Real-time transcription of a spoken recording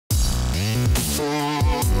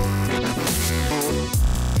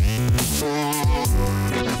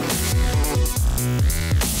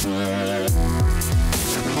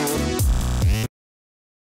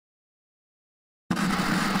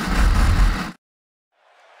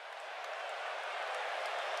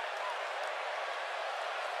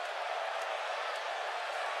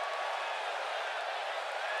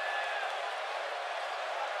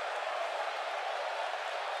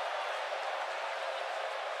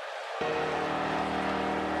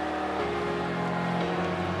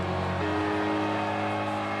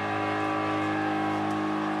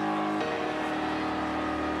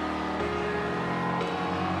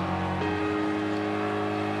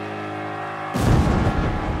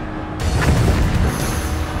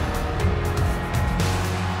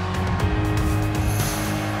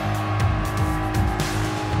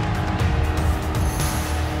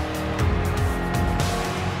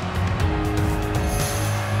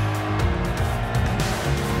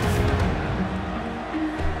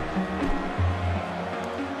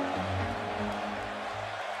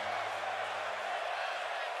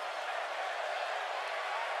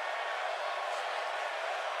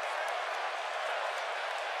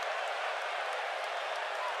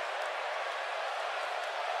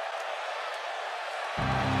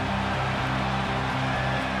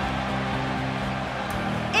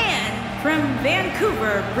From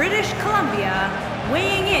Vancouver, British Columbia,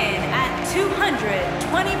 weighing in at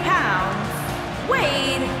 220 pounds,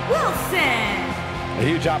 Wade Wilson. A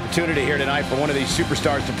huge opportunity here tonight for one of these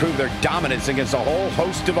superstars to prove their dominance against a whole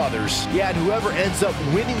host of others. Yeah, and whoever ends up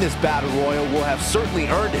winning this Battle Royal will have certainly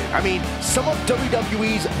earned it. I mean, some of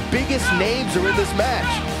WWE's biggest names are in this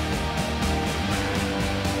match.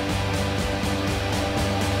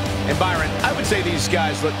 And Byron, I would say these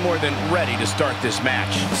guys look more than ready to start this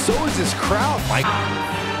match. So is this crowd, Mike.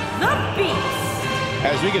 The Beast.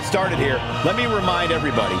 As we get started here, let me remind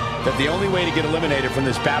everybody that the only way to get eliminated from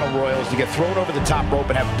this Battle Royal is to get thrown over the top rope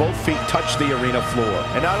and have both feet touch the arena floor.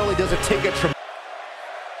 And not only does it take a tremendous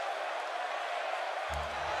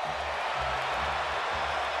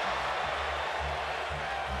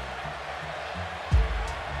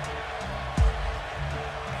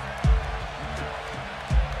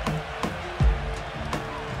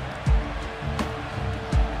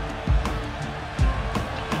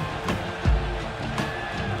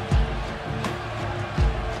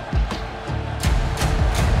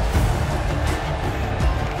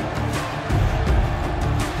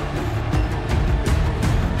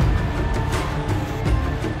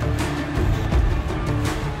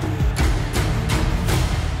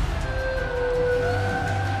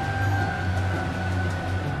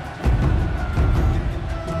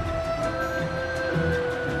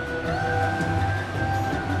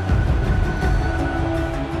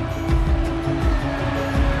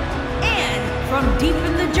From deep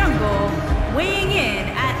in the jungle, weighing in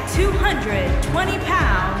at 220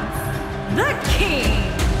 pounds, the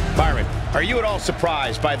King. Byron, are you at all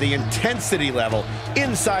surprised by the intensity level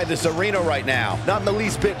inside this arena right now? Not in the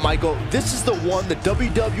least bit, Michael. This is the one the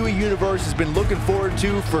WWE Universe has been looking forward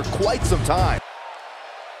to for quite some time.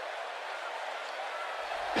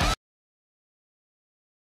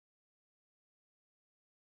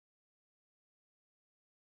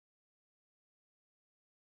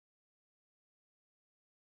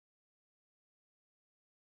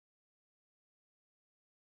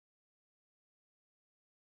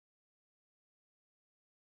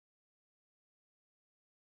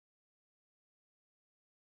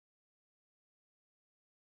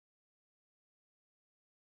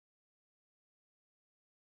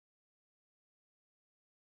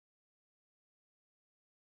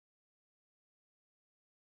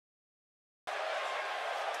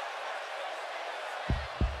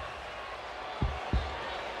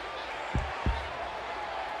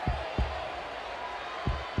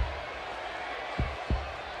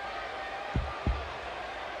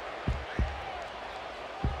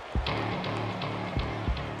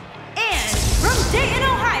 Dayton,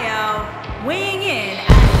 Ohio, weighing in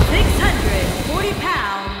at 640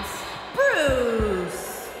 pounds,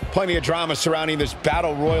 Bruce. Plenty of drama surrounding this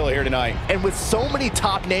Battle Royal here tonight. And with so many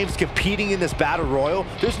top names competing in this Battle Royal,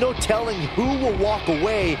 there's no telling who will walk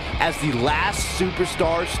away as the last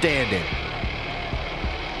superstar standing.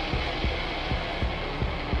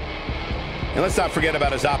 And let's not forget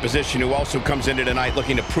about his opposition, who also comes into tonight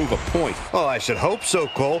looking to prove a point. Oh, I should hope so,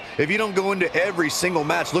 Cole. If you don't go into every single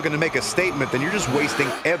match looking to make a statement, then you're just wasting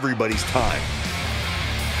everybody's time.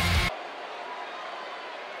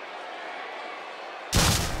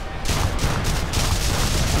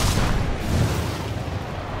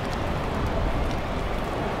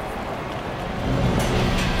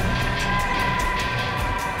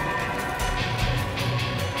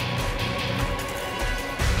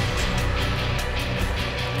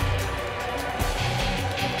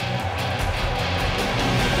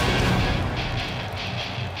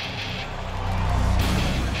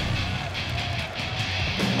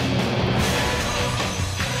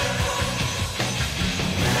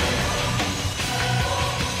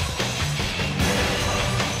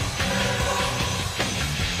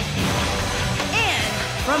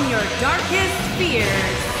 from your darkest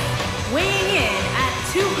fears, weighing in at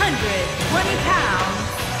 220 pounds,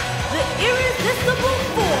 the irresistible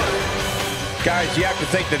force. Guys, you have to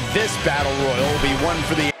think that this battle royal will be one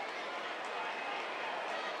for the...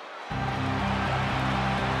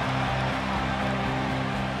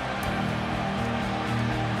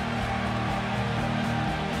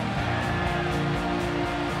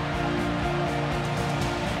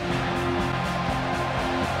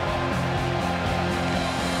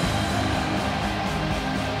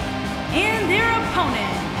 And their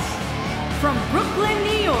opponent, from Brooklyn,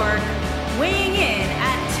 New York, weighing in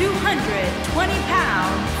at 220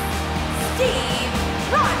 pounds, Steve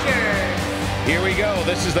Rogers. Here we go.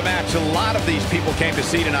 This is the match a lot of these people came to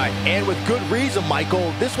see tonight. And with good reason,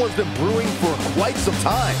 Michael. This one's been brewing for quite some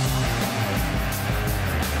time.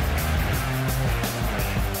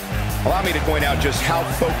 Allow me to point out just how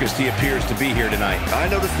focused he appears to be here tonight. I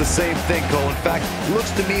noticed the same thing, Cole. In fact, it looks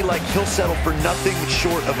to me like he'll settle for nothing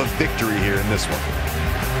short of a victory here in this one.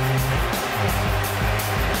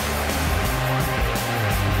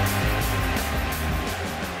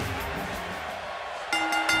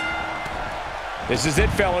 This is it,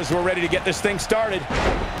 fellas. We're ready to get this thing started.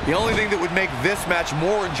 The only thing that would make this match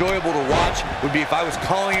more enjoyable to watch would be if I was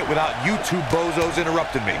calling it without you two bozos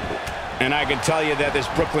interrupting me. And I can tell you that this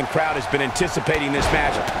Brooklyn crowd has been anticipating this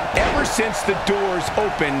match ever since the doors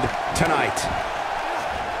opened tonight.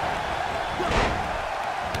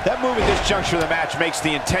 That move at this juncture of the match makes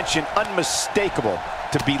the intention unmistakable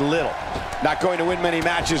to belittle. Not going to win many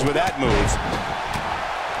matches with that move.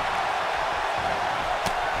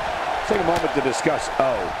 Take a moment to discuss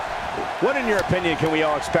what, in your opinion, can we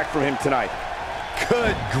all expect from him tonight?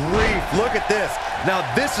 Good grief, look at this. Now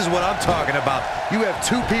this is what I'm talking about. You have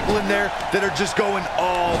two people in there that are just going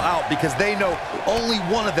all out because they know only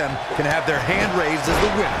one of them can have their hand raised as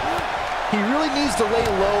the winner. He really needs to lay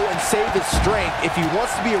low and save his strength if he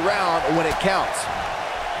wants to be around when it counts.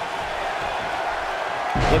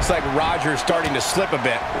 Looks like Roger's starting to slip a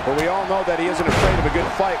bit. But we all know that he isn't afraid of a good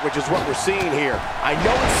fight, which is what we're seeing here. I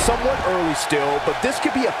know it's somewhat early still, but this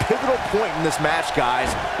could be a pivotal point in this match,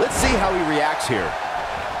 guys. Let's see how he reacts here.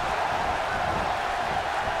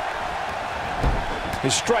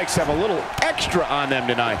 His strikes have a little extra on them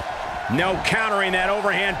tonight. No countering that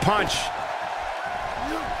overhand punch.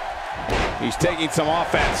 He's taking some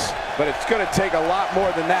offense, but it's going to take a lot more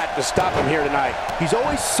than that to stop him here tonight. He's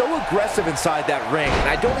always so aggressive inside that ring, and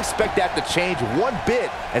I don't expect that to change one bit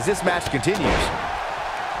as this match continues.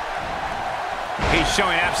 He's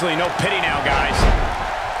showing absolutely no pity now, guys.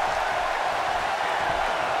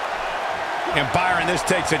 And Byron, this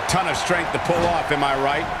takes a ton of strength to pull off, am I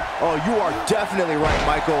right? Oh, you are definitely right,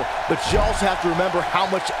 Michael, but you also have to remember how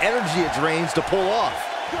much energy it drains to pull off.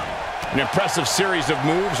 An impressive series of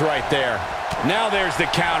moves right there. Now there's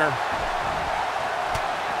the counter.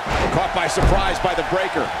 Caught by surprise by the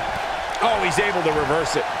breaker. Oh, he's able to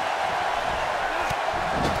reverse it.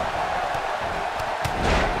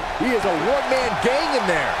 He is a one-man gang in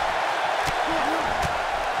there.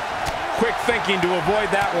 Quick thinking to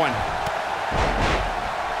avoid that one.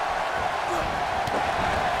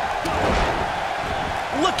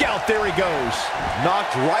 Look out, there he goes.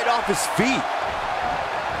 Knocked right off his feet.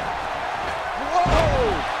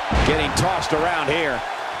 Getting tossed around here.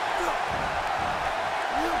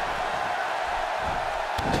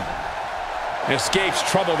 Escapes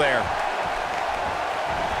trouble there.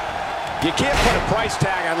 You can't put a price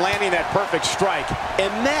tag on landing that perfect strike,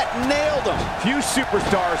 and that nailed him. Few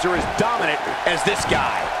superstars are as dominant as this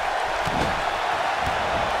guy.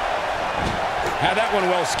 Had that one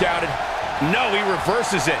well scouted. No, he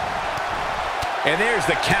reverses it. And there's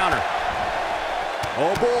the counter.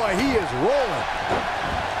 Oh boy, he is rolling.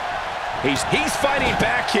 He's fighting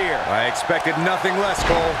back here. I expected nothing less,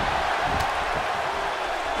 Cole.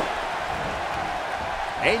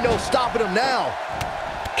 Ain't no stopping him now.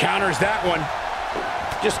 Counters that one.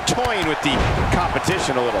 Just toying with the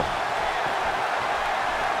competition a little.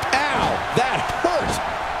 Ow, that hurt.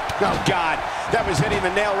 Oh, God, that was hitting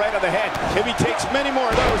the nail right on the head. If he takes many more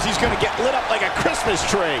of those, he's going to get lit up like a Christmas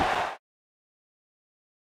tree.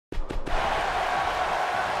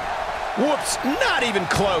 Whoops, not even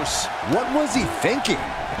close. What was he thinking?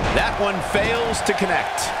 That one fails to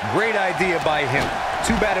connect. Great idea by him.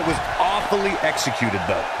 Too bad it was awfully executed,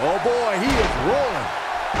 though. Oh, boy, he is rolling.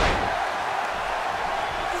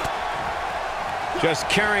 Just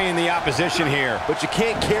carrying the opposition here. But you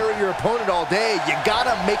can't carry your opponent all day. You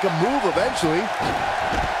gotta make a move eventually.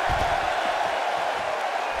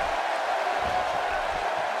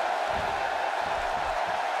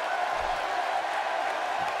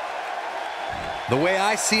 The way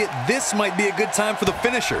I see it, this might be a good time for the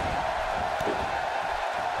finisher.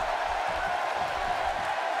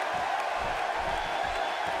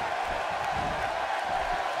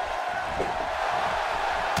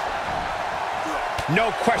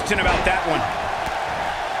 No question about that one.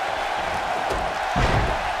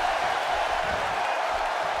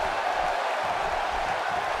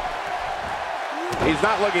 He's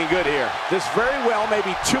not looking good here. This very well may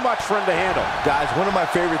be too much for him to handle. Guys, one of my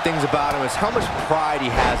favorite things about him is how much pride he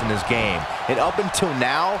has in his game. And up until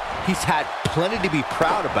now, he's had plenty to be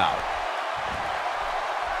proud about.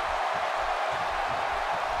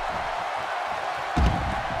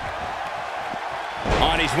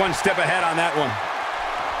 On, he's one step ahead on that one.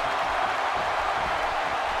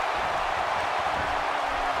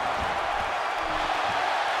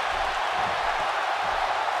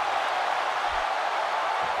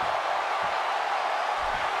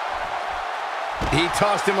 He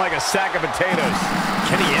tossed him like a sack of potatoes.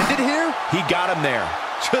 Can he end it here? He got him there.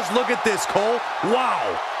 Just look at this, Cole. Wow.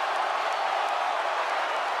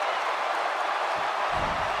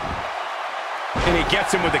 And he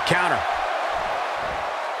gets him with the counter.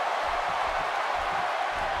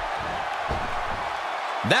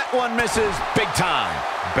 That one misses big time.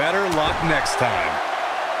 Better luck next time.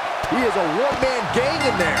 He is a one-man gang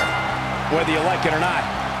in there. Whether you like it or not,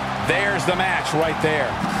 there's the match right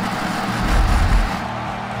there.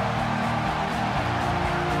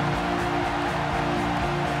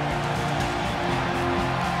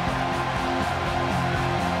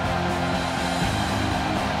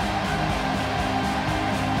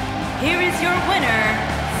 Here is your winner,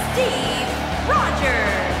 Steve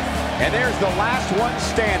Rogers. And there's the last one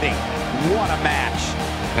standing. What a match.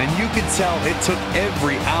 And you can tell it took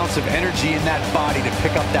every ounce of energy in that body to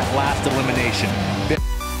pick up that last elimination.